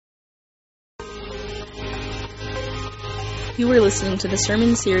You are listening to the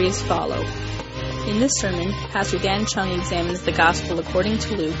sermon series Follow. In this sermon, Pastor Dan Chung examines the gospel according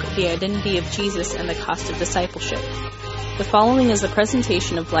to Luke, the identity of Jesus, and the cost of discipleship. The following is a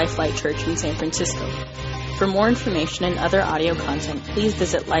presentation of Lifelight Church in San Francisco. For more information and other audio content, please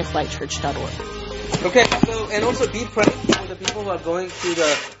visit lifelightchurch.org. Okay, so and also be praying for the people who are going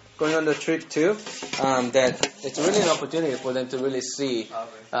on the trip too. That it's really an opportunity for them to really see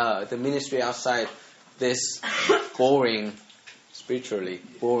the ministry outside this spiritually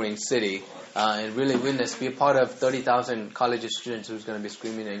boring city, and really witness, be a part of 30,000 college students who's going to be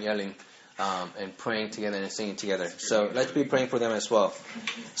screaming and yelling and praying together and singing together. So let's be praying for them as well.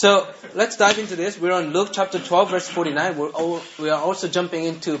 So let's dive into this. We're on Luke chapter 12, verse 49. We are also jumping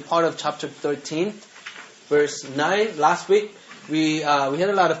into part of chapter 13, verse 9. Last week, we had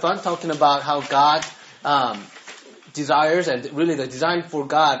a lot of fun talking about how God desires, and really the design for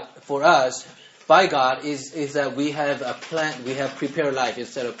God, for us, by God, is that we have a plan, we have prepared life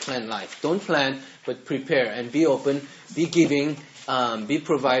instead of planned life. Don't plan, but prepare, and be open, be giving, be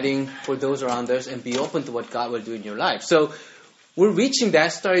providing for those around us, and be open to what God will do in your life. So we're reaching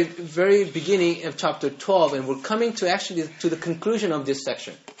that, starting very beginning of chapter 12, and we're coming to actually to the conclusion of this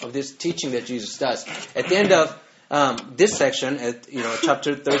section, of this teaching that Jesus does. At the end of this section, at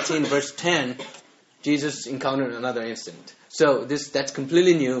chapter 13, verse 10, Jesus encountered another incident. So that's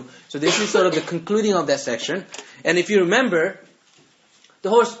completely new. So this is sort of the concluding of that section. And if you remember,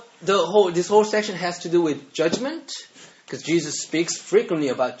 this whole section has to do with judgment, because Jesus speaks frequently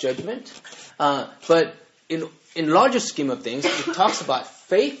about judgment. But in larger scheme of things, it talks about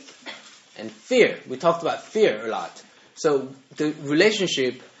faith and fear. We talked about fear a lot. So the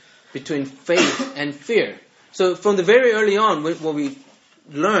relationship between faith and fear. So from the very early on, what we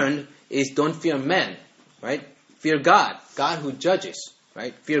learned is don't fear men, right? Fear God who judges,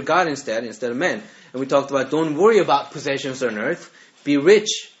 right? Fear God instead of men. And we talked about don't worry about possessions on earth. Be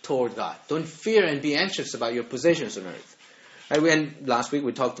rich toward God. Don't fear and be anxious about your possessions on earth. Right? And last week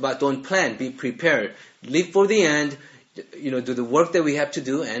we talked about don't plan, be prepared. Live for the end, do the work that we have to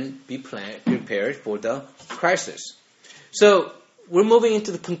do, and be prepared for the crisis. So we're moving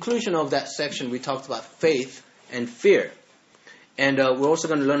into the conclusion of that section. We talked about faith and fear. And we're also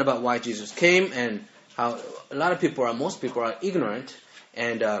going to learn about why Jesus came, and how most people are ignorant,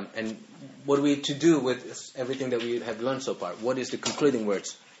 and what are we to do with everything that we have learned so far? What is the concluding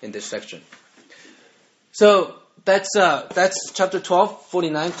words in this section? So that's chapter 12,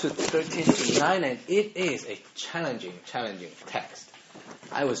 49 to 13 to 9, and it is a challenging text.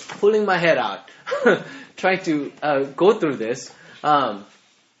 I was pulling my head out trying to go through this.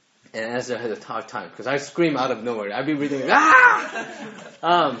 And Ezra had a hard time because I scream out of nowhere. I'd be reading,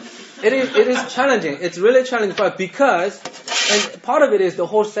 It is challenging. It's really challenging, but and part of it is the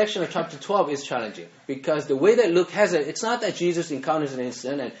whole section of chapter 12 is challenging, because the way that Luke has it, it's not that Jesus encounters an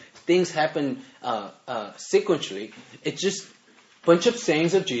incident and things happen sequentially. It's just a bunch of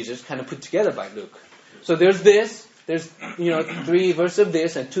sayings of Jesus kind of put together by Luke. So there's 3 verses of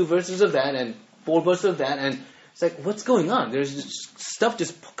this and 2 verses of that and 4 verses of that, and it's like, what's going on? There's just stuff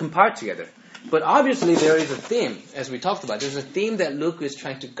just compiled together. But obviously there is a theme, as we talked about. There's a theme that Luke is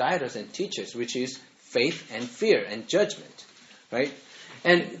trying to guide us and teach us, which is faith and fear and judgment. Right?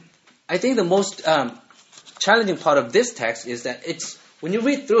 And I think the most challenging part of this text is that when you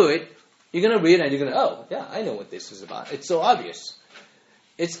read through it, you're going to read and you're going to, oh, yeah, I know what this is about. It's so obvious.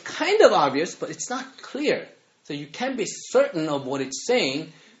 It's kind of obvious, but it's not clear. So you can't be certain of what it's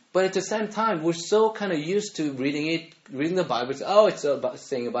saying. But at the same time, we're so kind of used to reading the Bible. It's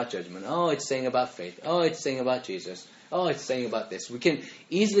saying about judgment. Oh, it's saying about faith. Oh, it's saying about Jesus. Oh, it's saying about this. We can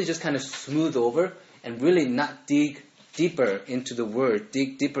easily just kind of smooth over and really not dig deeper into the word,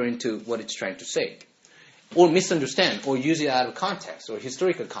 dig deeper into what it's trying to say. Or misunderstand, or use it out of context, or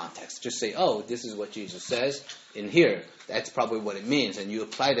historical context. Just say, oh, this is what Jesus says in here. That's probably what it means. And you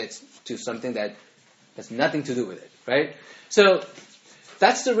apply that to something that has nothing to do with it, right? So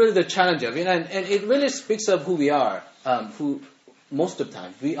that's really the challenge of it, and it really speaks of who we are. Who most of the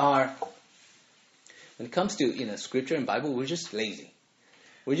time we are. When it comes to Scripture and Bible, we're just lazy.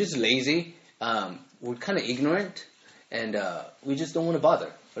 We're just lazy. We're kind of ignorant, and we just don't want to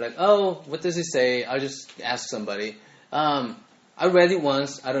bother. We're like, oh, what does it say? I'll just ask somebody. I read it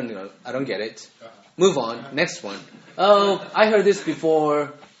once. I don't get it. Move on. Next one. Oh, I heard this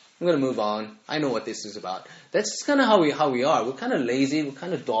before. I'm going to move on. I know what this is about. That's kind of how we are. We're kind of lazy. We're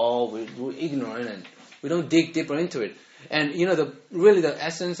kind of dull. We're ignorant, and we don't dig deeper into it. And the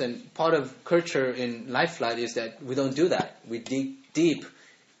essence and part of culture in Lifelight is that we don't do that. We dig deep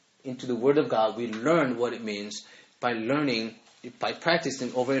into the Word of God. We learn what it means by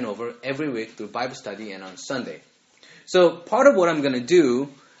practicing over and over every week through Bible study and on Sunday. So part of what I'm going to do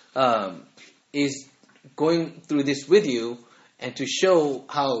is going through this with you and to show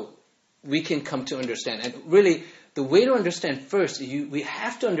how we can come to understand. And really, the way to understand first, we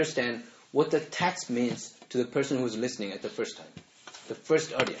have to understand what the text means to the person who's listening at the first time, the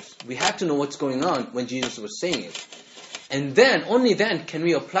first audience. We have to know what's going on when Jesus was saying it. And then, only then, can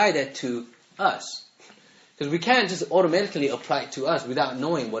we apply that to us. Because we can't just automatically apply it to us without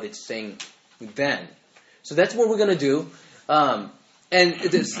knowing what it's saying then. So that's what we're going to do. And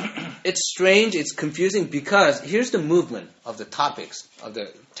it's strange, it's confusing, because here's the movement of the topics of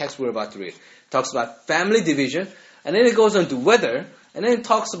the text we're about to read. It talks about family division, and then it goes on to weather, and then it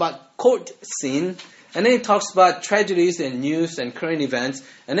talks about court scene, and then it talks about tragedies and news and current events,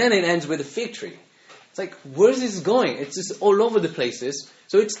 and then it ends with a fig tree. It's like, where's this going? It's just all over the places.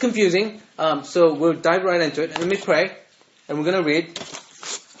 So it's confusing. So we'll dive right into it. Let me pray, and we're going to read.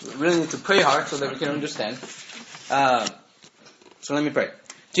 We really need to pray hard so that we can understand. So let me pray.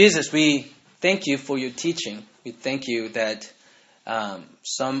 Jesus, we thank you for your teaching. We thank you that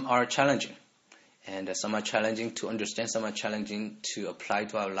some are challenging. And some are challenging to understand, some are challenging to apply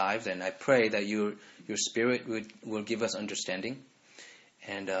to our lives. And I pray that your Spirit will give us understanding.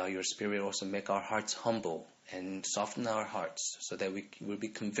 And your Spirit also make our hearts humble and soften our hearts so that we will be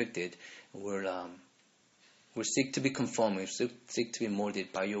convicted. We'll seek to be conformed. We'll seek to be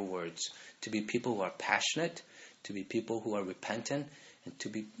molded by your words. To be people who are passionate. To be people who are repentant. And to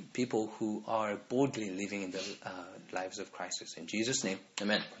be people who are boldly living in the lives of Christ. In Jesus' name,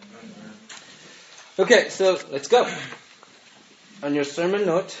 amen. Amen. Okay, so let's go. On your sermon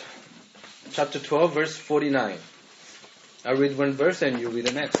note, chapter 12, verse 49. I'll read one verse and you read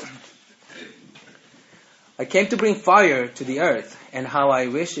the next. I came to bring fire to the earth, and how I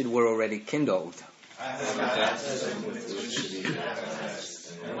wish it were already kindled. I have a baptism with which to be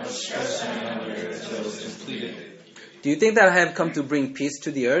baptized, and much stress on my ear until it is completed. Do you think that I have come to bring peace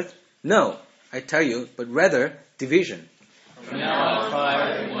to the earth? No, I tell you, but rather division. From now on,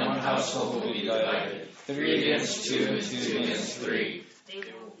 fire in one household will be divided, 3 against 2 and 2 against 3.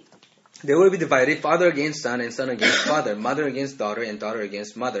 They will be divided, father against son and son against father, mother against daughter and daughter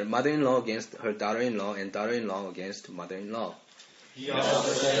against mother, mother-in-law against her daughter-in-law and daughter-in-law against mother-in-law. He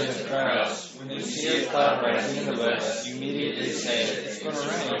also said to the crowds, when you see a cloud rising in the west, you immediately say, it's going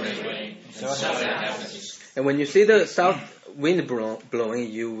to rain. So it happens. And when you see the south wind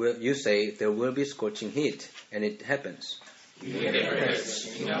blowing, you say, there will be scorching heat, and it happens. You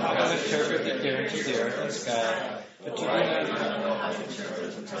hypocrites, you know how to interpret the appearance of the earth and sky, but you do not know how to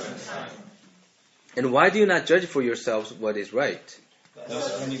interpret the present time. And why do you not judge for yourselves what is right?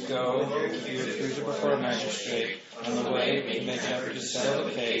 Thus, when you go to be accuser before a magistrate, on the way you make an effort to settle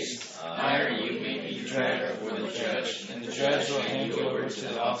the case, higher you may be dragged before the judge, and the judge will hand you over to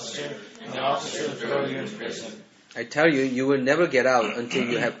the officer, and the officer will throw you in prison. I tell you, you will never get out until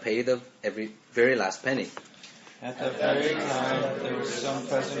you have paid the very last penny. At that very time, there was some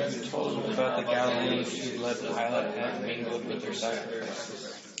present who told him about the Galileans who led Pilate had mingled with their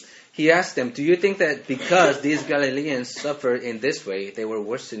sacrifices. He asked them, do you think that because these Galileans suffered in this way, they were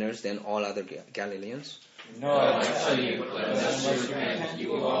worse sinners than all other Galileans? No, I tell you, unless you repent, you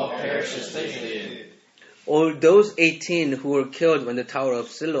will all perish as they did. Or those 18 who were killed when the Tower of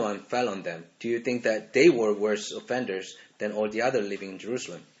Siloam fell on them, do you think that they were worse offenders than all the other living in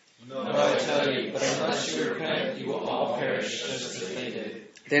Jerusalem? No, I tell you, but unless you repent, you will all perish just as they did.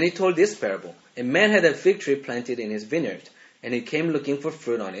 Then he told this parable. A man had a fig tree planted in his vineyard, and he came looking for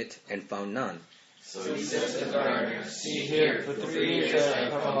fruit on it, and found none. So he said to the gardener, see here, for 3 years I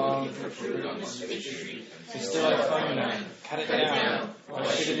have come along for fruit on this fig tree, and still I find none. Cut it down. Why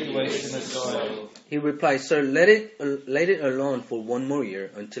should it be wasted in the soil? He replied, sir, let it alone for 1 more year,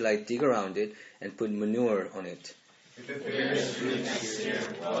 until I dig around it and put manure on it. If it bears fruit next year,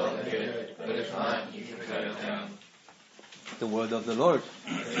 well and good, but if not, you can cut it down. The word of the Lord.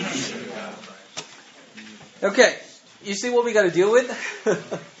 Okay, you see what we got to deal with?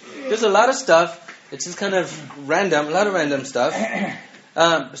 There's a lot of stuff. It's just kind of random, a lot of random stuff.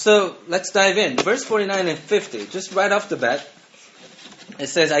 So let's dive in. Verse 49 and 50, just right off the bat, it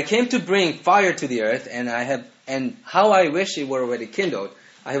says, I came to bring fire to the earth, and how I wish it were already kindled.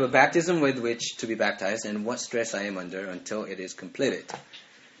 I have a baptism with which to be baptized, and what stress I am under until it is completed.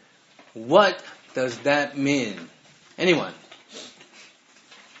 What does that mean? Anyone?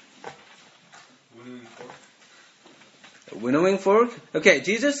 A winnowing fork? Okay,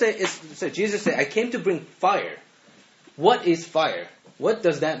 Jesus said, I came to bring fire. What is fire? What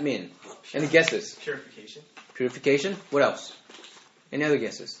does that mean? Any guesses? Purification. Purification? What else? Any other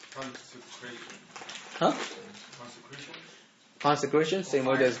guesses? Consecration. Huh? Consecration. Consecration, same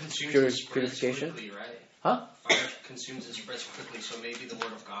word as purification. Quickly, right? Huh? Fire consumes and spreads quickly, so maybe the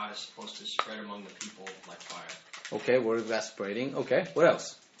word of God is supposed to spread among the people like fire. Okay, word of God spreading. Okay, what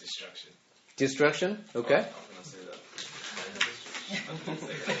else? Destruction. Destruction. Okay. I was gonna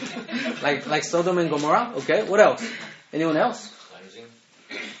say that. Like Sodom and Gomorrah. Okay, what else? Anyone else? Cleansing.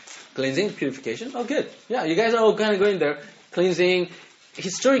 Cleansing, purification. Oh, good. Yeah, you guys are all kind of going there. Cleansing.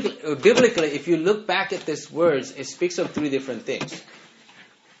 Historically, biblically, if you look back at these words, it speaks of 3 different things.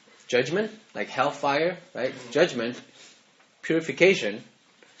 Judgment, like hellfire, right? Judgment, purification,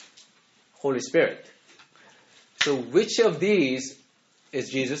 Holy Spirit. So which of these is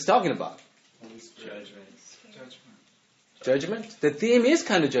Jesus talking about? Judgment. The theme is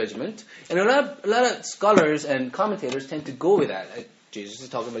kind of judgment, and a lot of scholars and commentators tend to go with that. Jesus is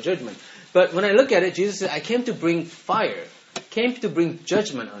talking about judgment. But when I look at it, Jesus said, I came to bring fire, came to bring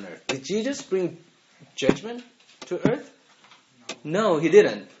judgment on earth. Did Jesus bring judgment to earth? No, he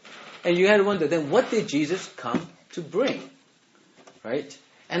didn't. And you had to wonder, then what did Jesus come to bring? Right?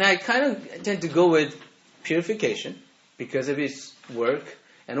 And I kind of tend to go with purification because of his work,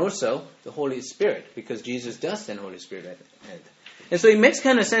 and also the Holy Spirit, because Jesus does send Holy Spirit at the end. And so it makes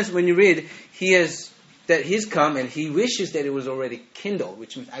kind of sense when you read, that he's come and he wishes that it was already kindled,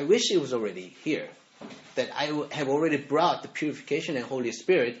 which means I wish it was already here. That I have already brought the purification and Holy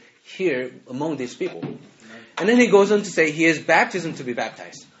Spirit here among these people. And then he goes on to say he has baptism to be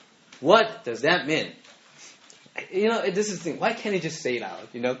baptized. What does that mean? This is the thing. Why can't he just say it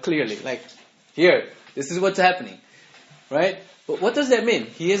out, clearly? Like, here, this is what's happening. Right? But what does that mean?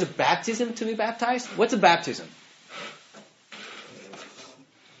 He has a baptism to be baptized? What's a baptism?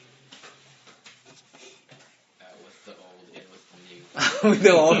 With the old and with the new. With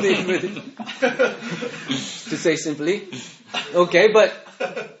the old and with the new. To say simply. Okay, but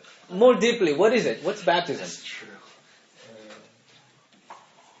more deeply, what is it? What's baptism? That's true.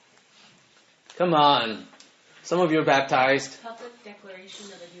 Come on. Some of you are baptized. Public declaration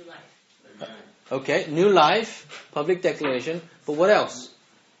of a new life. Okay, new life, public declaration. But what else?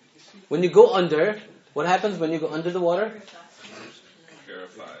 When you go under, what happens when you go under the water?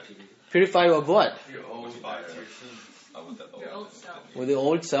 Purified. Purify of what? Your old fire. With the Your old self. With the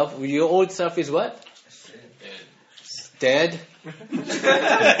old self. Your old self is what? Dead.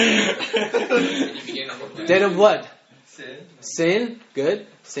 Dead. Dead of what? Sin. Good.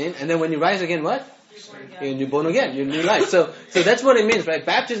 Sin. And then when you rise again, what? You're born again. You're new life. So that's what it means, right?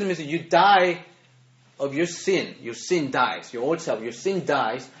 Baptism means that you die of your sin. Your sin dies. Your old self. Your sin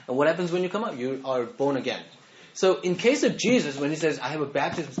dies. And what happens when you come up? You are born again. So in case of Jesus, when he says, I have a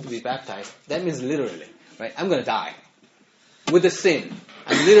baptism to be baptized, that means literally, right? I'm going to die with the sin.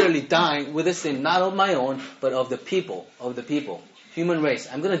 I'm literally dying with the sin, not of my own, but of the people, human race.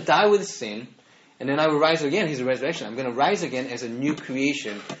 I'm going to die with sin, and then I will rise again. He's a resurrection. I'm going to rise again as a new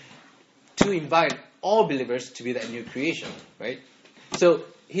creation to invite all believers to be that new creation, right? So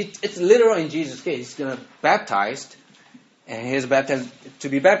it's literal in Jesus' case. He's going to baptized, and he is baptized to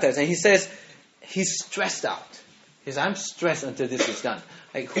be baptized. And he says he's stressed out. He says, I'm stressed until this is done.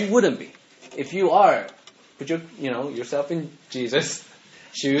 Like, who wouldn't be? If you are, put yourself in Jesus'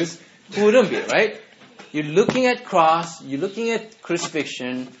 shoes, who wouldn't be, right? You're looking at cross, you're looking at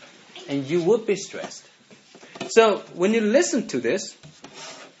crucifixion, and you would be stressed. So when you listen to this,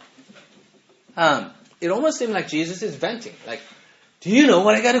 it almost seems like Jesus is venting. Like, do you know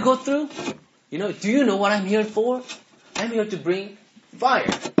what I got to go through? Do you know what I'm here for? I'm here to bring fire.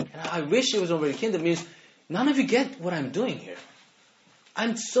 And I wish it was already kindled. It means none of you get what I'm doing here.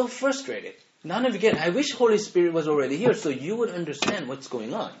 I'm so frustrated. None of you get it. I wish Holy Spirit was already here so you would understand what's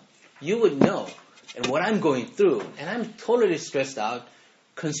going on. You would know and what I'm going through. And I'm totally stressed out,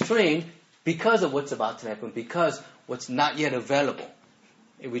 constrained because of what's about to happen, because what's not yet available,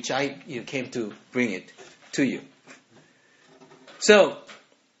 which I came to bring it to you. So,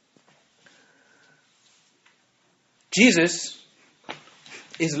 Jesus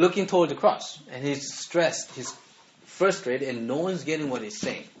is looking toward the cross, and he's stressed, he's frustrated, and no one's getting what he's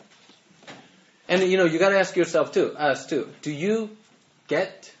saying. And you got to ask yourself too, us too. Do you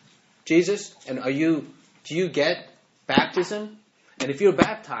get Jesus? And do you get baptism? And if you're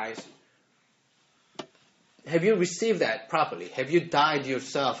baptized, have you received that properly? Have you died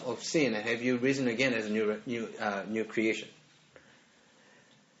yourself of sin, and have you risen again as a new creation?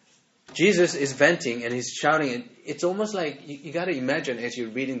 Jesus is venting and he's shouting, and it's almost like you got to imagine as you're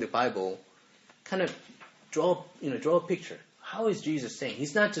reading the Bible, kind of draw a picture. How is Jesus saying?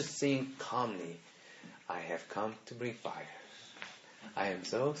 He's not just saying calmly, I have come to bring fire. I am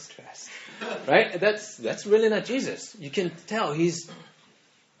so stressed. Right? That's really not Jesus. You can tell he's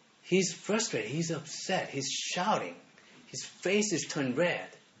frustrated. He's upset. He's shouting. His face is turned red.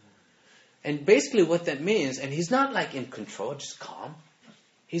 And basically what that means, and he's not like in control, just calm.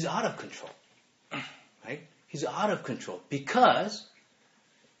 He's out of control. Right? He's out of control because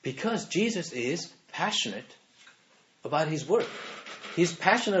Jesus is passionate about his work. He's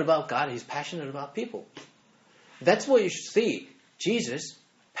passionate about God. He's passionate about people. That's what you should see. Jesus,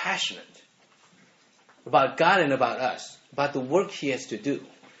 passionate about God and about us, about the work he has to do.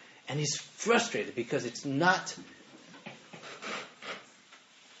 And he's frustrated because it's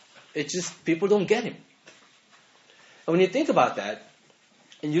just, people don't get him. And when you think about that,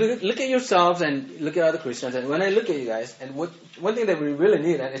 and you look at yourselves and look at other Christians, and when I look at you guys, and one thing that we really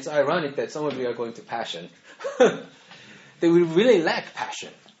need, and it's ironic that some of you are going to Passion, that we really lack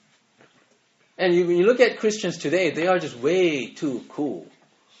passion. And when you look at Christians today, they are just way too cool.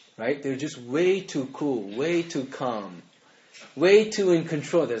 Right? They're just way too cool, way too calm, way too in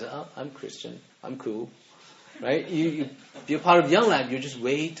control. There's, I'm Christian, I'm cool. Right? You're part of Young Life, you're just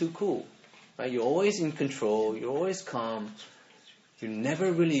way too cool. Right? You're always in control, you're always calm.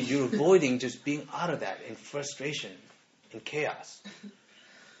 You're avoiding just being out of that in frustration, in chaos.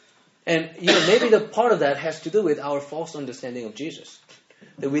 And maybe the part of that has to do with our false understanding of Jesus.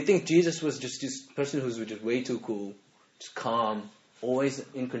 That we think Jesus was just this person who's just way too cool, just calm, always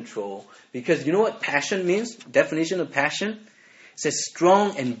in control. Because you know what passion means? Definition of passion? It says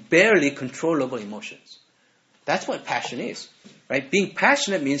strong and barely controllable emotions. That's what passion is. Right? Being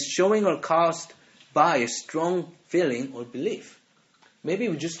passionate means showing or caused by a strong feeling or belief. Maybe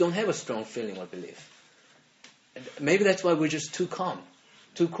we just don't have a strong feeling or belief. Maybe that's why we're just too calm,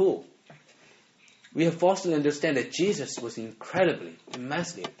 too cool. We have falsely understand that Jesus was incredibly,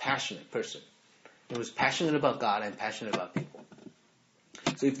 immensely a passionate person. He was passionate about God and passionate about people.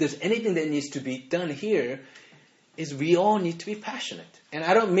 So if there's anything that needs to be done here, is we all need to be passionate. And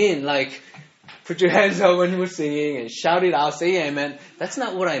I don't mean like put your hands up when we're singing and shout it out, say amen. That's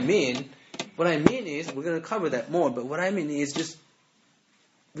not what I mean. What I mean is, we're going to cover that more, but what I mean is just,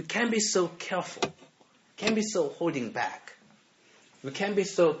 we can't be so careful. We can't be so holding back. We can't be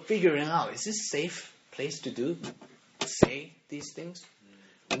so figuring out, is this a safe place to say these things?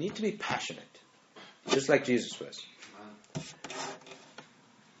 We need to be passionate, just like Jesus was.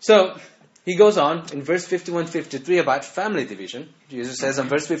 So, he goes on in verse 51-53 about family division. Jesus says in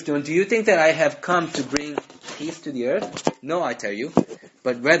verse 51, do you think that I have come to bring peace to the earth? No, I tell you,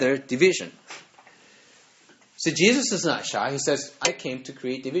 but rather division. So Jesus is not shy. He says, I came to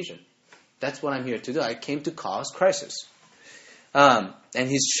create division. That's what I'm here to do. I came to cause crisis. And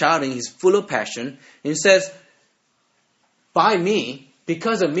he's shouting, he's full of passion. And he says, by me,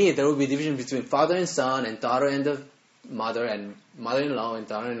 because of me, there will be division between father and son, and daughter and the mother, and mother-in-law and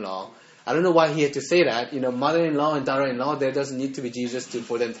daughter-in-law. I don't know why he had to say that. Mother-in-law and daughter-in-law, there doesn't need to be Jesus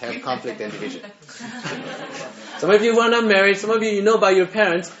for them to have conflict and division. Some of you who are not married, some of you know by your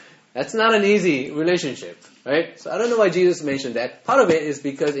parents, that's not an easy relationship, right? So I don't know why Jesus mentioned that. Part of it is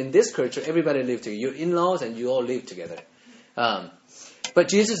because in this culture, everybody lived together. Your in-laws and you all live together. But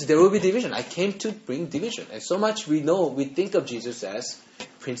Jesus, there will be division. I came to bring division. And so much we think of Jesus as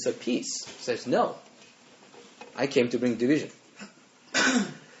Prince of Peace. He says, no, I came to bring division.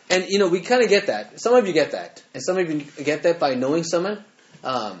 And, we kind of get that. Some of you get that. And some of you get that by knowing someone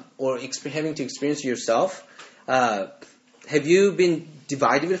or having to experience yourself. Have you been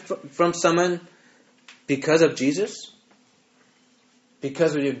divided from someone because of Jesus?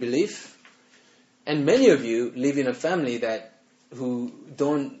 Because of your belief? And many of you live in a family who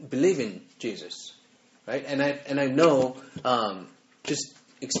don't believe in Jesus, right? And I know, just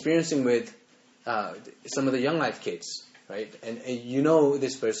experiencing with some of the Young Life kids, right? And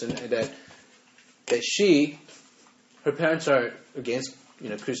this person that her parents are against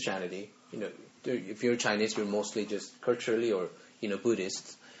Christianity. If you're Chinese, you're mostly just culturally or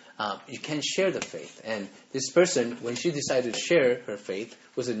Buddhists. You can't share the faith. And this person, when she decided to share her faith,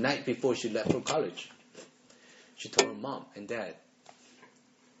 was the night before she left for college. She told her mom and dad.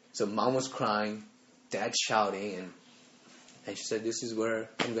 So mom was crying, dad shouting, and she said, this is where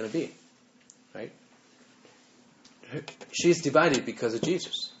I'm going to be. Right? She's divided because of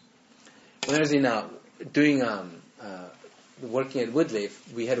Jesus. When I was working at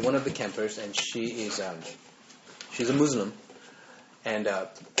Woodleaf, we had one of the campers, and she's a Muslim. And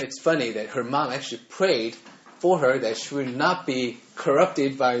it's funny that her mom actually prayed for her that she would not be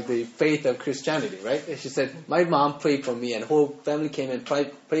corrupted by the faith of Christianity, right? And she said, my mom prayed for me, and whole family came and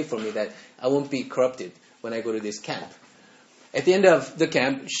prayed for me that I won't be corrupted when I go to this camp. At the end of the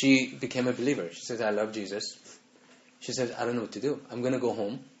camp, she became a believer. She says, I love Jesus. She says, I don't know what to do. I'm going to go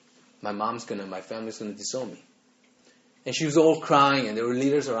home. My family's going to disown me. And she was all crying, and there were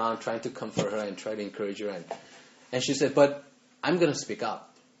leaders around trying to comfort her and try to encourage her. And she said, but I'm going to speak out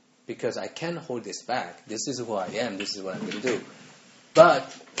because I can't hold this back. This is who I am. This is what I'm going to do. But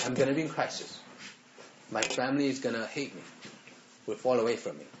I'm going to be in crisis. My family is going to hate me, will fall away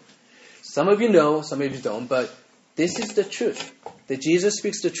from me. Some of you know, some of you don't, but this is the truth. That Jesus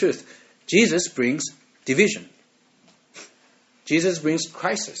speaks the truth. Jesus brings division. Jesus brings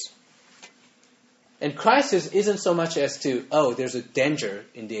crisis. And crisis isn't so much as to, there's a danger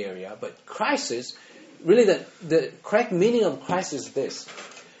in the area, but crisis, really the correct meaning of crisis is this.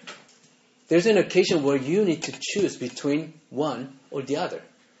 There's an occasion where you need to choose between one or the other.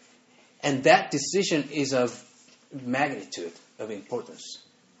 And that decision is of magnitude, of importance.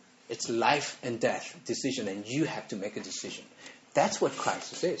 It's life and death decision, and you have to make a decision. That's what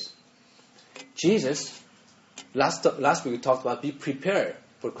crisis is. Jesus, last week we talked about be prepared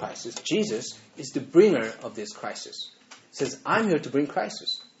for crisis. Jesus is the bringer of this crisis. He says, I'm here to bring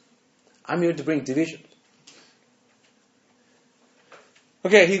crisis. I'm here to bring division.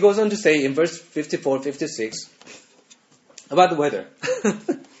 Okay, he goes on to say in verse 54, 56 about the weather.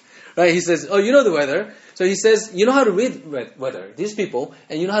 Right? He says, you know the weather. So he says, you know how to read weather, these people,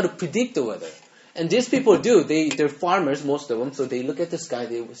 and you know how to predict the weather. And these people do. They're farmers, most of them, so they look at the sky,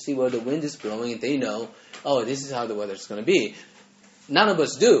 they see where the wind is blowing, and they know, this is how the weather is going to be. None of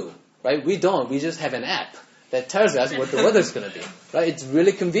us do, right? We don't. We just have an app that tells us what the weather is going to be, right? It's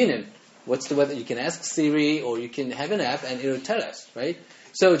really convenient. What's the weather? You can ask Siri, or you can have an app, and it'll tell us, right?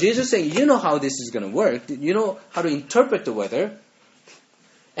 So Jesus is saying, you know how this is going to work. You know how to interpret the weather.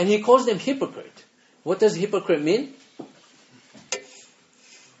 And he calls them hypocrite. What does hypocrite mean?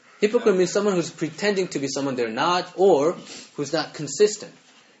 Hypocrite means someone who's pretending to be someone they're not, or who's not consistent.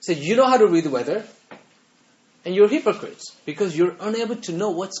 So you know how to read the weather, and you're hypocrites because you're unable to know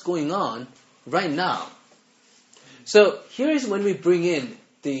what's going on right now. So here is when we bring in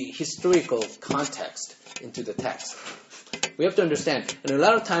the historical context into the text. We have to understand, and a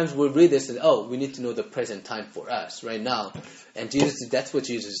lot of times we'll read this and, we need to know the present time for us right now. And that's what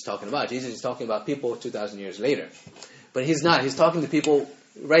Jesus is talking about. Jesus is talking about people 2,000 years later. But he's not. He's talking to people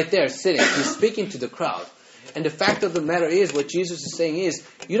right there sitting. He's speaking to the crowd. And the fact of the matter is, what Jesus is saying is,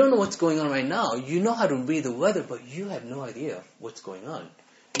 you don't know what's going on right now. You know how to read the weather, but you have no idea what's going on.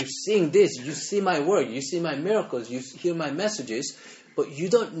 You're seeing this. You see my word. You see my miracles. You hear my messages. But you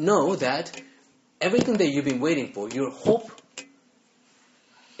don't know that everything that you've been waiting for, your hope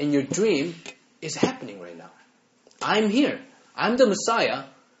and your dream is happening right now. I'm here. I'm the Messiah.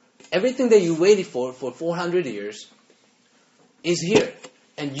 Everything that you waited for 400 years is here.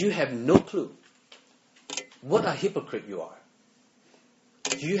 And you have no clue. What a hypocrite you are.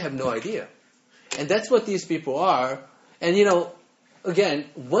 You have no idea. And that's what these people are. And again,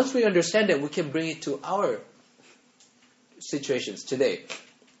 once we understand that, we can bring it to our situations today.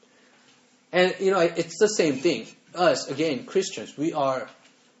 And, it's the same thing. Us, again, Christians, we are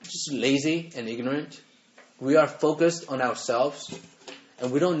just lazy and ignorant. We are focused on ourselves,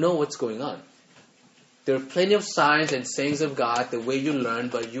 and we don't know what's going on. There are plenty of signs and sayings of God, the way you learn,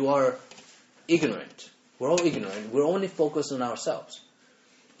 but you are ignorant. We're all ignorant. We're only focused on ourselves,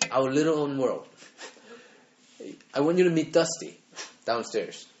 our little own world. I want you to meet Dusty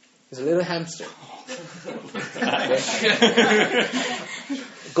downstairs. He's a little hamster. Okay?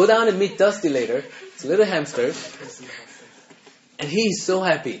 Go down and meet Dusty later. It's a little hamster. And he's so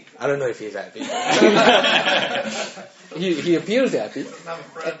happy. I don't know if he's happy. he appears happy.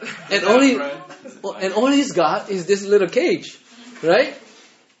 And all he's got is this little cage, right?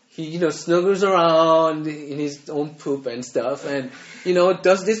 He, snuggles around in his own poop and stuff, and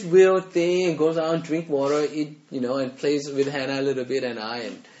does this weird thing and goes out and drink water, eat, and plays with Hannah a little bit and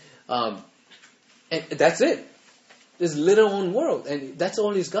and that's it. This little own world, and that's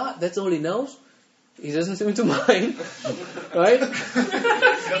all he's got. That's all he knows. He doesn't seem to mind, right?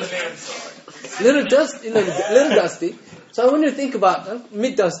 Little Dusty. So I want you to think about,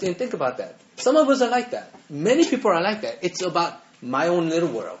 meet Dusty and think about that. Some of us are like that. Many people are like that. It's about my own little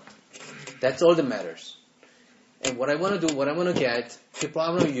world. That's all that matters. And what I want to do, what I want to get, people I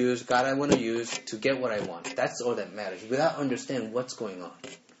want to use, God I want to use to get what I want. That's all that matters, without understanding what's going on.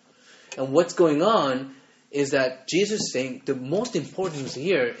 And what's going on is that Jesus is saying the most important thing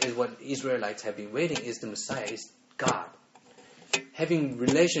here is what Israelites have been waiting is the Messiah, is God. Having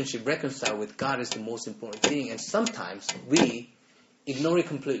relationship reconciled with God is the most important thing, and sometimes we ignore it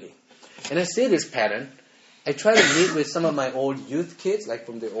completely. And I see this pattern. I try to meet with some of my old youth kids, like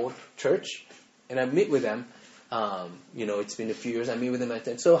from the old church, and I meet with them. It's been a few years. I meet with them. I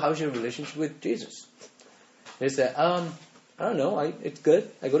say, so how's your relationship with Jesus? They say, I don't know. It's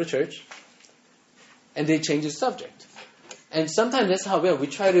good. I go to church. And they change the subject. And sometimes that's how we are. We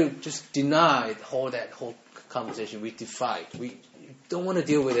try to just deny that whole conversation. We defy it. don't want to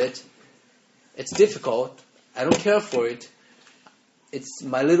deal with it. It's difficult. I don't care for it. It's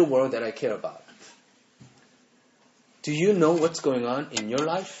my little world that I care about. Do you know what's going on in your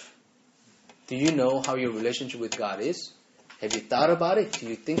life? Do you know how your relationship with God is? Have you thought about it? Do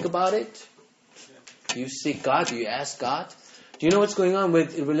you think about it? Do you seek God? Do you ask God? Do you know what's going on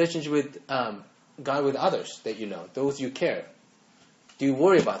with in relationship with God with others that you know, those you care? Do you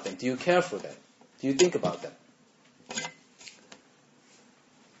worry about them? Do you care for them? Do you think about them?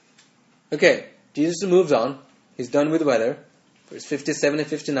 Okay, Jesus moves on. He's done with the weather. Verse 57 and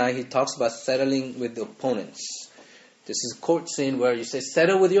 59, he talks about settling with the opponents. This is a court scene where you say,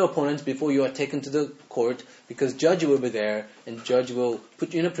 settle with your opponents before you are taken to the court, because judge will be there, and judge will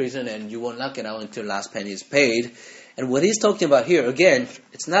put you in a prison, and you will not get out until last penny is paid. And what he's talking about here, again,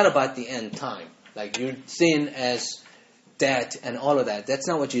 it's not about the end time. Like you're seen as debt and all of that. That's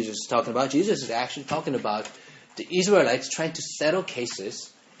not what Jesus is talking about. Jesus is actually talking about the Israelites trying to settle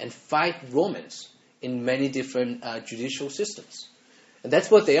cases and fight Romans in many different judicial systems. And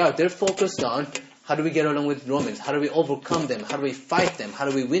that's what they are. They're focused on how do we get along with Romans? How do we overcome them? How do we fight them? How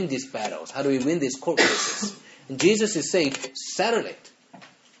do we win these battles? How do we win these court cases? And Jesus is saying, settle it.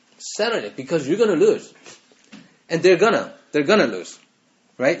 Settle it, because you're going to lose. And they're gonna lose.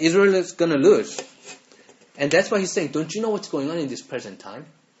 Right? Israel is going to lose. And that's why he's saying, don't you know what's going on in this present time?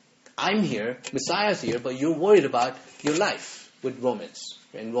 I'm here, Messiah's here, but you're worried about your life with Romans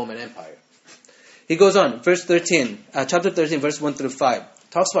and Roman Empire. He goes on, chapter 13, verse 1 through 5.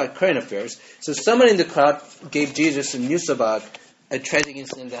 Talks about current affairs. So someone in the crowd gave Jesus some news about a tragic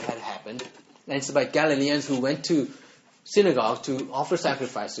incident that had happened. And it's about Galileans who went to synagogue to offer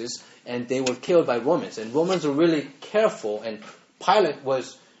sacrifices, and they were killed by Romans. And Romans were really careful, and Pilate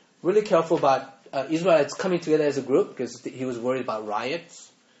was really careful about Israelites coming together as a group, because he was worried about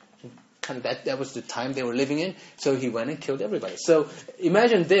riots. And that was the time they were living in. So he went and killed everybody. So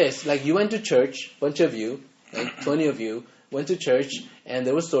imagine this, like you went to church, bunch of you, like 20 of you, went to church, and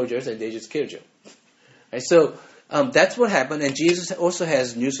there were soldiers, and they just killed you. Right? So that's what happened, and Jesus also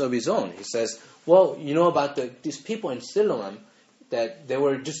has news of his own. He says, well, you know about these people in Siloam, that they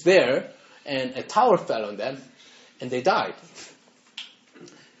were just there, and a tower fell on them, and they died.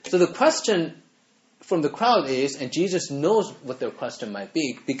 So the question from the crowd is, and Jesus knows what their question might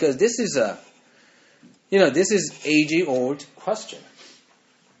be, because this is age-old question.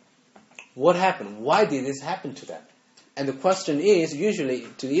 What happened? Why did this happen to them? And the question is, usually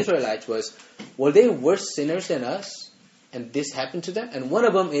to the Israelites was, were they worse sinners than us? And this happened to them? And one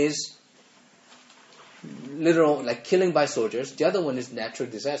of them is literal, like killing by soldiers. The other one is natural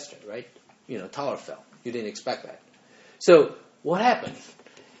disaster, right? Tower fell. You didn't expect that. So, what happened?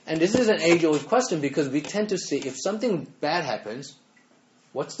 And this is an age-old question, because we tend to see if something bad happens,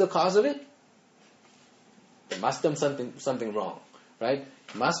 what's the cause of it? There must have done something wrong, right?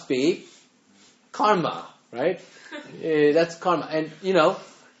 It must be karma, right? That's karma. And,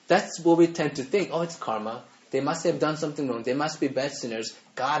 that's what we tend to think. Oh, it's karma. They must have done something wrong. They must be bad sinners.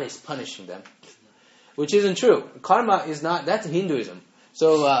 God is punishing them. Which isn't true. Karma is not, that's Hinduism.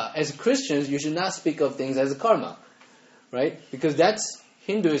 So, as Christians, you should not speak of things as a karma, right? Because that's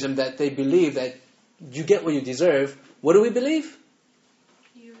Hinduism, that they believe that you get what you deserve. What do we believe?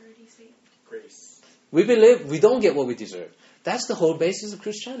 You already say Grace. We believe we don't get what we deserve. That's the whole basis of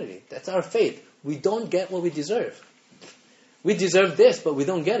Christianity. That's our faith. We don't get what we deserve. We deserve this, but we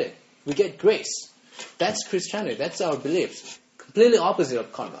don't get it. We get grace. That's Christianity. That's our beliefs. Completely opposite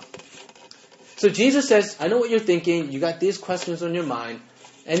of karma. So Jesus says, I know what you're thinking. You got these questions on your mind.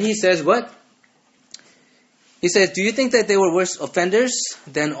 And he says what? He says, do you think that they were worse offenders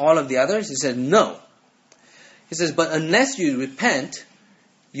than all of the others? He said, no. He says, but unless you repent,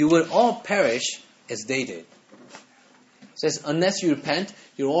 you will all perish as they did. He says, unless you repent,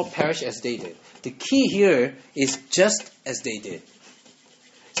 you'll all perish as they did. The key here is just as they did.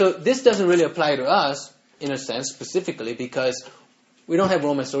 So this doesn't really apply to us, in a sense, specifically, because we don't have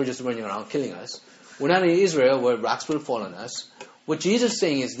Roman soldiers running around killing us. We're not in Israel where rocks will fall on us. What Jesus is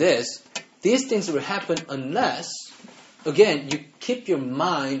saying is this: these things will happen unless, again, you keep your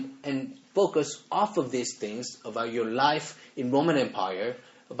mind and focus off of these things about your life in Roman Empire,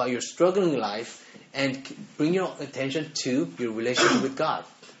 about your struggling life, and bring your attention to your relationship with God.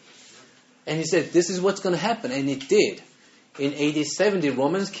 And he said, this is what's going to happen. And it did. In AD 70,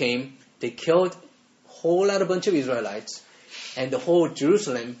 Romans came, they killed a whole lot of bunch of Israelites, and the whole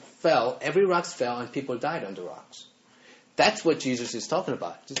Jerusalem fell, every rock fell, and people died on the rocks. That's what Jesus is talking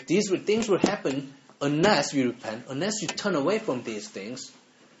about. These things will happen unless you repent, unless you turn away from these things.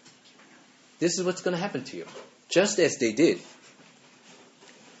 This is what's going to happen to you, just as they did.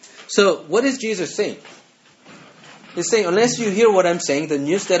 So, what is Jesus saying? He's saying, unless you hear what I'm saying, the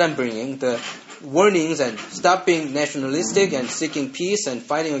news that I'm bringing, the warnings, and stop being nationalistic and seeking peace and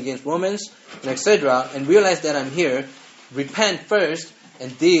fighting against Romans, and etc., and realize that I'm here, repent first,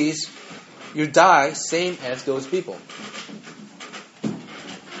 and these, you die same as those people.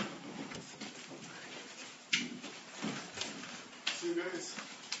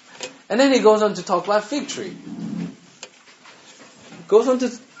 And then he goes on to talk about fig tree. Goes on to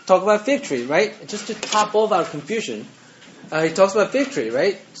talk about fig tree, right? Just to top off our confusion, he talks about fig tree,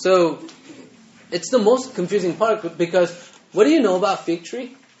 right? So it's the most confusing part because what do you know about fig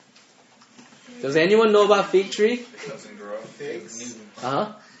tree? Does anyone know about fig tree? It doesn't grow. Figs.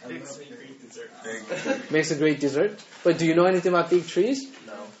 Uh-huh. Makes a great dessert. Makes a great dessert. But do you know anything about fig trees?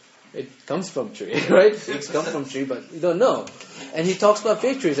 No. It comes from tree, right? Figs come from tree, but you don't know. And he talks about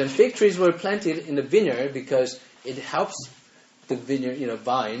fig trees, and fig trees were planted in the vineyard because it helps the vineyard,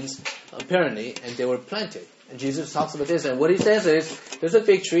 vines, apparently, and they were planted. And Jesus talks about this, and what he says is, there's a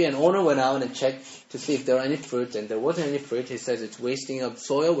fig tree, and owner went out and checked to see if there were any fruit, and there wasn't any fruit. He says it's wasting of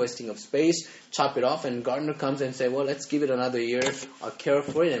soil, wasting of space, chop it off, and gardener comes and says, well, let's give it another year, I'll care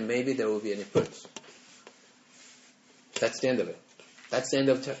for it, and maybe there will be any fruits. That's the end of it. That's the end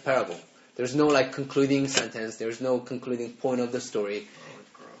of the parable. There's no concluding sentence, there's no concluding point of the story.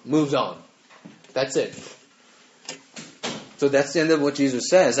 Moves on. That's it. So that's the end of what Jesus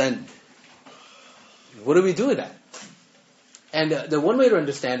says, and what do we do with that? And the one way to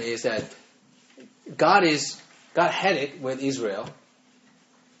understand is that God had it with Israel,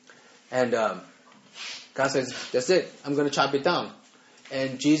 and God says, that's it, I'm going to chop it down.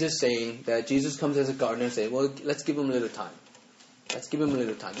 And Jesus saying that Jesus comes as a gardener and saying, well, let's give him a little time. Let's give him a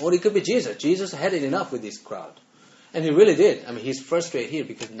little time. Or it could be Jesus. Jesus had it enough with this crowd. And he really did. I mean, he's frustrated here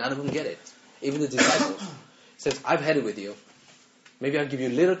because none of them get it. Even the disciples. He says, I've had it with you. Maybe I'll give you a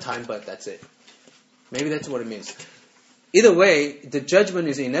little time, but that's it. Maybe that's what it means. Either way, the judgment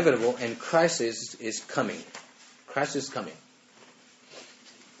is inevitable and Christ is coming. Christ is coming.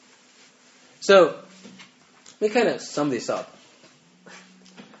 So, let me kind of sum this up.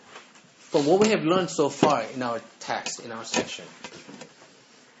 From what we have learned so far in our text, in our section,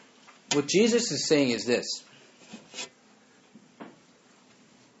 what Jesus is saying is this.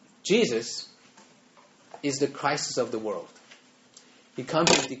 Jesus is the crisis of the world. He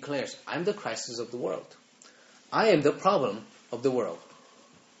comes and declares, I'm the crisis of the world. I am the problem of the world.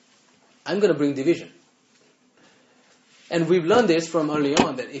 I'm going to bring division. And we've learned this from early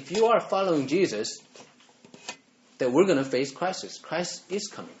on, that if you are following Jesus, that we're going to face crisis. Christ is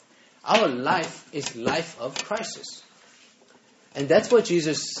coming. Our life is life of crisis. And that's what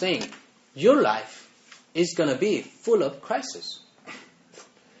Jesus is saying. Your life is going to be full of crisis.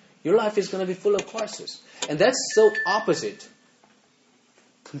 Your life is going to be full of crisis. And that's so opposite,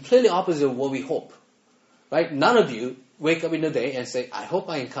 completely opposite of what we hope. Right? None of you wake up in the day and say, I hope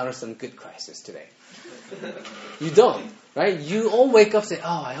I encounter some good crisis today. You don't. Right? You all wake up and say,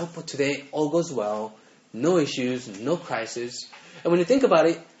 oh, I hope for today all goes well. No issues, no crisis. And when you think about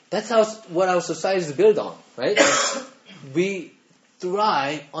it, that's what our society is built on, right? We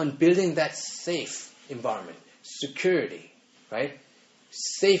thrive on building that safe environment, security, right?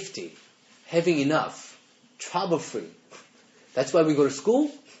 Safety, having enough, trouble-free. That's why we go to school.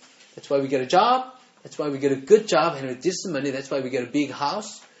 That's why we get a job. That's why we get a good job and a decent money. That's why we get a big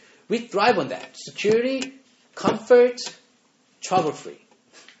house. We thrive on that. Security, comfort, trouble-free.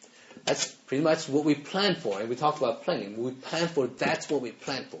 That's pretty much what we plan for. And we talked about planning. We plan for, that's what we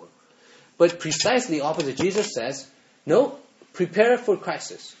plan for. But precisely opposite, Jesus says, no, prepare for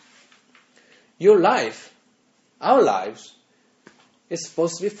crisis. Your life, our lives, is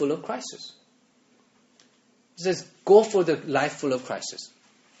supposed to be full of crisis. He says, go for the life full of crisis.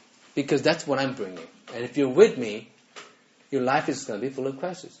 Because that's what I'm bringing. And if you're with me, your life is going to be full of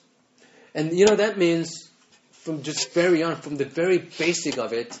crisis. And that means from just very on, from the very basic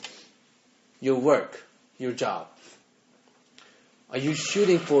of it, your work, your job. Are you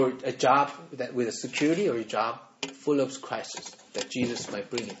shooting for a job with a security, or a job full of crisis that Jesus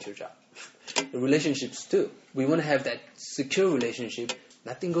might bring into your job? The relationships too. We want to have that secure relationship.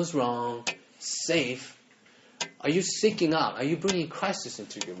 Nothing goes wrong. Safe. Are you seeking out? Are you bringing crisis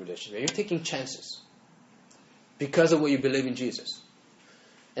into your relationship? Are you taking chances because of what you believe in Jesus?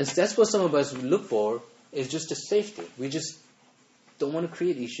 And that's what some of us look for, is just a safety. We just don't want to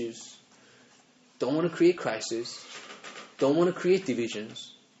create issues. Don't want to create crisis. Don't want to create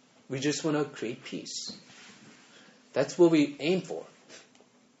divisions. We just want to create peace. That's what we aim for.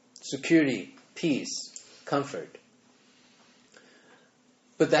 Security, peace, comfort.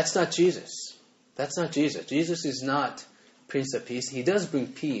 But that's not Jesus. That's not Jesus. Jesus is not Prince of Peace. He does bring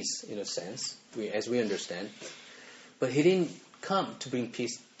peace in a sense, as we understand. But he didn't come to bring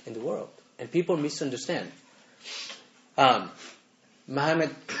peace in the world. And people misunderstand. Mahatma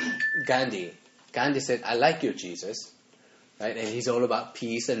Gandhi said, I like your Jesus. Right? And he's all about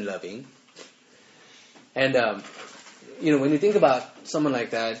peace and loving. And, when you think about someone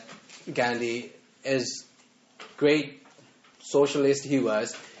like that, Gandhi, as great socialist he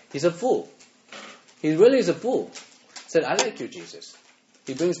was, he's a fool. He really is a fool. He said, I like your Jesus.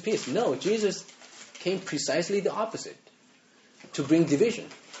 He brings peace. No, Jesus came precisely the opposite. To bring division.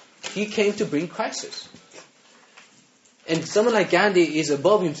 He came to bring crisis. And someone like Gandhi is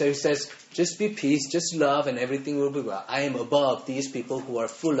above himself. He says, just be peace, just love, and everything will be well. I am above these people who are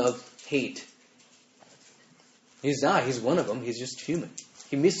full of hate. He's not. He's one of them. He's just human.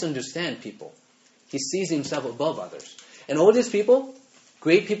 He misunderstands people. He sees himself above others. And all these people,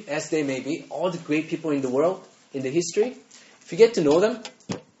 great people as they may be, all the great people in the world, in the history, if you get to know them,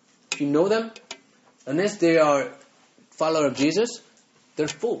 if you know them, unless they are follower of Jesus, they're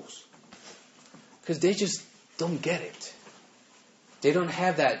fools. Because they just don't get it. They don't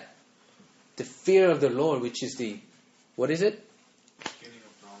have the fear of the Lord, which is what is it?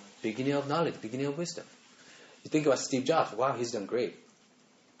 Beginning of knowledge, beginning of wisdom. You think about Steve Jobs, wow, he's done great.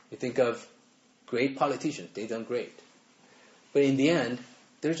 You think of great politicians, they've done great. But in the end,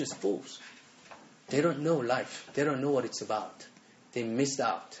 they're just fools. They don't know life. They don't know what it's about. They missed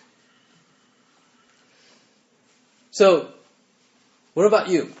out. So, what about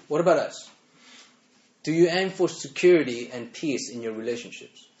you? What about us? Do you aim for security and peace in your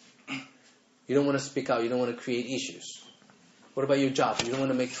relationships? You don't want to speak out. You don't want to create issues. What about your job? You don't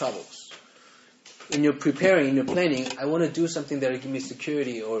want to make troubles. In your preparing, in your planning, I want to do something that will give me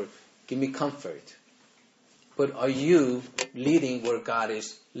security or give me comfort. But are you leading where God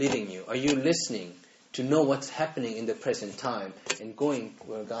is leading you? Are you listening to know what's happening in the present time and going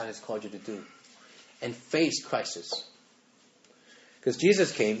where God has called you to do? And face crisis. Because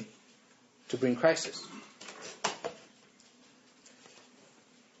Jesus came to bring crisis.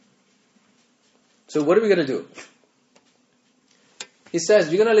 So what are we going to do? He says,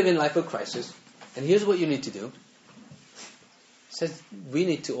 you're going to live in life of crisis. And here's what you need to do. He says, you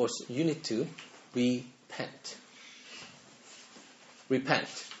need to repent.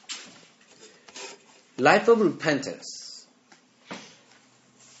 Repent. Life of repentance.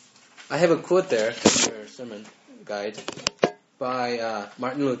 I have a quote there, your sermon guide, by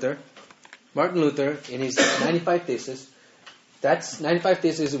Martin Luther. Martin Luther, in his 95 Theses, that's 95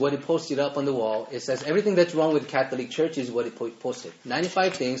 Theses is what he posted up on the wall. It says everything that's wrong with the Catholic Church is what he posted.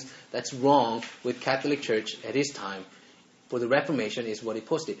 95 things that's wrong with Catholic Church at his time for the Reformation is what he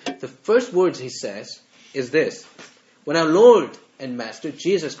posted. The first words he says is this. When our Lord and Master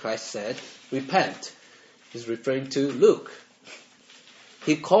Jesus Christ said, repent, he's referring to Luke.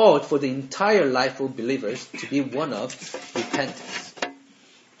 He called for the entire life of believers to be one of repentance.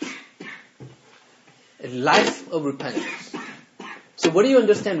 A life of repentance. So what do you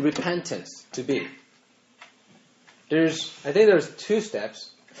understand repentance to be? I think there's 2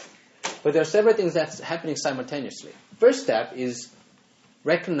 steps, but there are several things that's happening simultaneously. First step is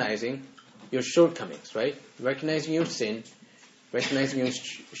recognizing your shortcomings, right? Recognizing your sin, recognizing your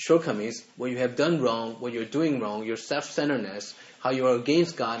shortcomings, what you have done wrong, what you're doing wrong, your self-centeredness, how you are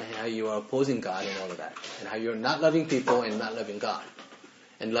against God and how you are opposing God and all of that, and how you're not loving people and not loving God,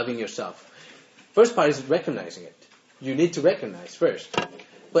 and loving yourself. First part is recognizing it. You need to recognize first.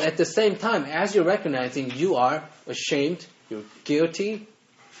 But at the same time, as you're recognizing, you are ashamed, you're guilty,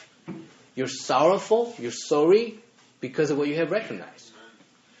 you're sorrowful, you're sorry because of what you have recognized.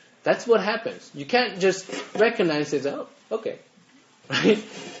 That's what happens. You can't just recognize and say, oh, okay. Right?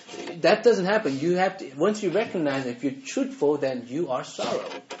 That doesn't happen. You have to, once you recognize, if you're truthful, then you are sorrow.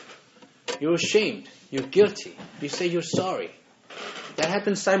 You're ashamed. You're guilty. You say you're sorry. That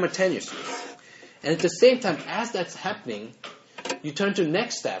happens simultaneously. And at the same time, as that's happening, you turn to the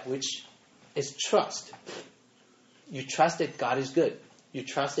next step, which is trust. You trust that God is good. You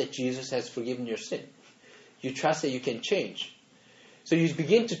trust that Jesus has forgiven your sin. You trust that you can change. So you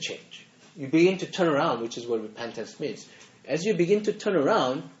begin to change. You begin to turn around, which is what repentance means. As you begin to turn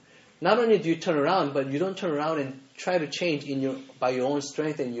around, not only do you turn around, but you don't turn around and try to change by your own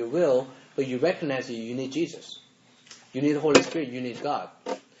strength and your will, but you recognize that you need Jesus. You need the Holy Spirit. You need God.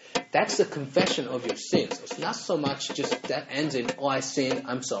 That's the confession of your sins. It's not so much just that ends in, oh, I sinned,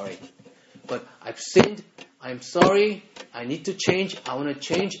 I'm sorry. But I've sinned, I'm sorry, I need to change, I want to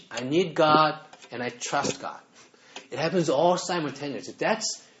change, I need God, and I trust God. It happens all simultaneously.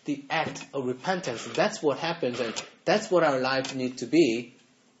 That's the act of repentance. That's what happens, and that's what our lives need to be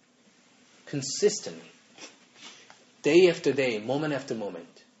consistently. Day after day, moment after moment.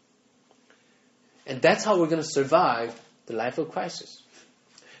 And that's how we're going to survive the life of crisis.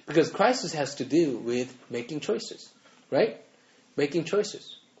 Because crisis has to do with making choices, right? Making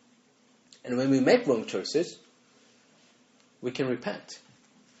choices. And when we make wrong choices, we can repent.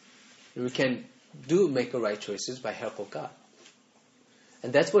 We can make the right choices by help of God.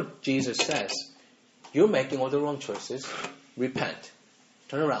 And that's what Jesus says. You're making all the wrong choices. Repent.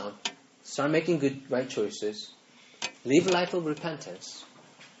 Turn around. Start making right choices. Live a life of repentance.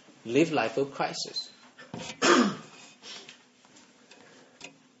 Live a life of crisis.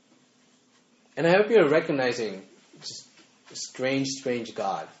 And I hope you're recognizing just a strange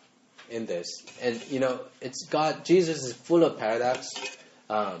God in this. And, it's God. Jesus is full of paradox.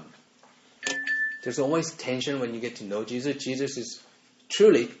 There's always tension when you get to know Jesus. Jesus is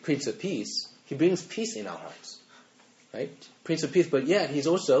truly Prince of Peace. He brings peace in our hearts. Right? Prince of Peace, but yet He's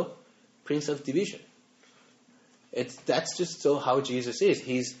also Prince of Division. That's just so how Jesus is.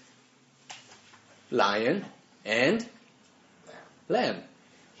 He's lion and lamb.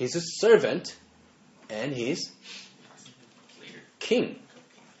 He's a servant and He's king.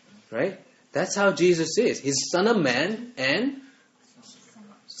 Right? That's how Jesus is. He's Son of Man and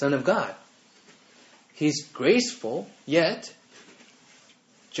Son of God. He's graceful, yet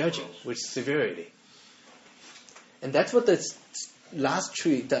judging with severity. And that's what the last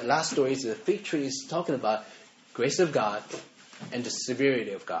story is, the fig tree is talking about, grace of God and the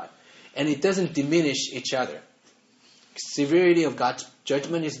severity of God. And it doesn't diminish each other. Severity of God's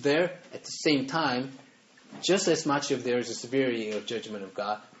judgment is there. At the same time, just as much if there is a severity of judgment of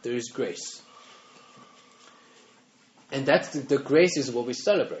God, there is grace. And that's the grace is what we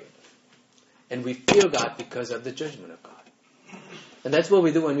celebrate. And we fear God because of the judgment of God. And that's what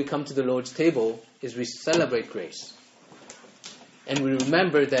we do when we come to the Lord's table, is we celebrate grace. And we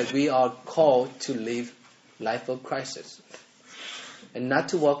remember that we are called to live life of crisis. And not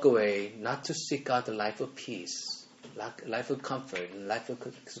to walk away, not to seek out the life of peace, life of comfort, and life of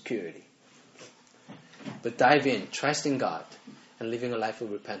security. But dive in, trust in God, and living a life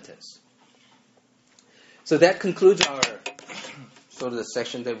of repentance. So that concludes our sort of the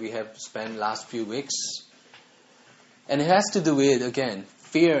section that we have spent last few weeks. And it has to do with, again,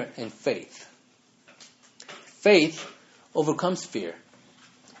 fear and faith. Faith overcomes fear.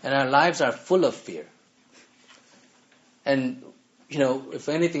 And our lives are full of fear. And, if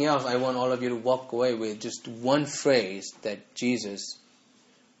anything else, I want all of you to walk away with just one phrase that Jesus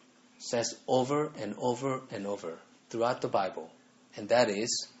says over and over and over throughout the Bible. And that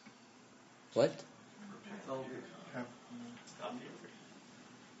is, what?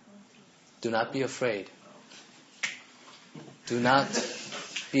 Do not be afraid. Do not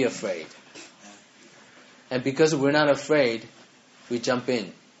be afraid. And because we're not afraid, we jump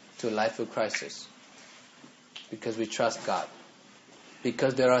in to a life of crisis. Because we trust God.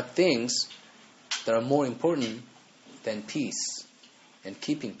 Because there are things that are more important than peace and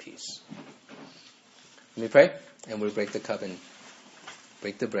keeping peace. Let me pray, and we'll break the cup and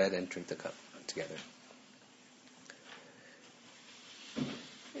break the bread and drink the cup together.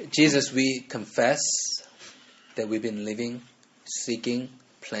 Jesus, we confess that we've been living, seeking,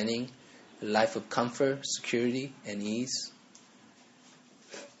 planning a life of comfort, security, and ease.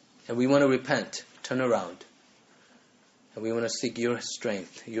 And we want to repent, turn around. And we want to seek your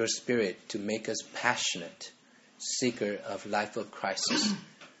strength, your spirit to make us passionate seeker of life of crisis.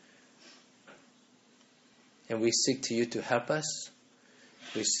 And we seek to you to help us.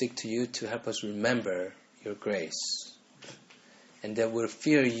 We seek to you to help us remember your grace. And that we'll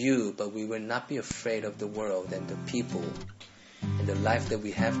fear you, but we will not be afraid of the world and the people and the life that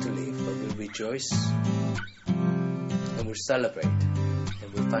we have to live. But we'll rejoice and we'll celebrate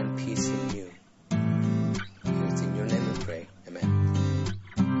and we'll find peace in you. It's in your name we pray. Amen.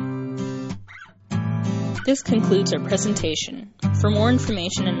 This concludes our presentation. For more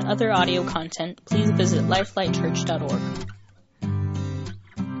information and other audio content, please visit lifelightchurch.org.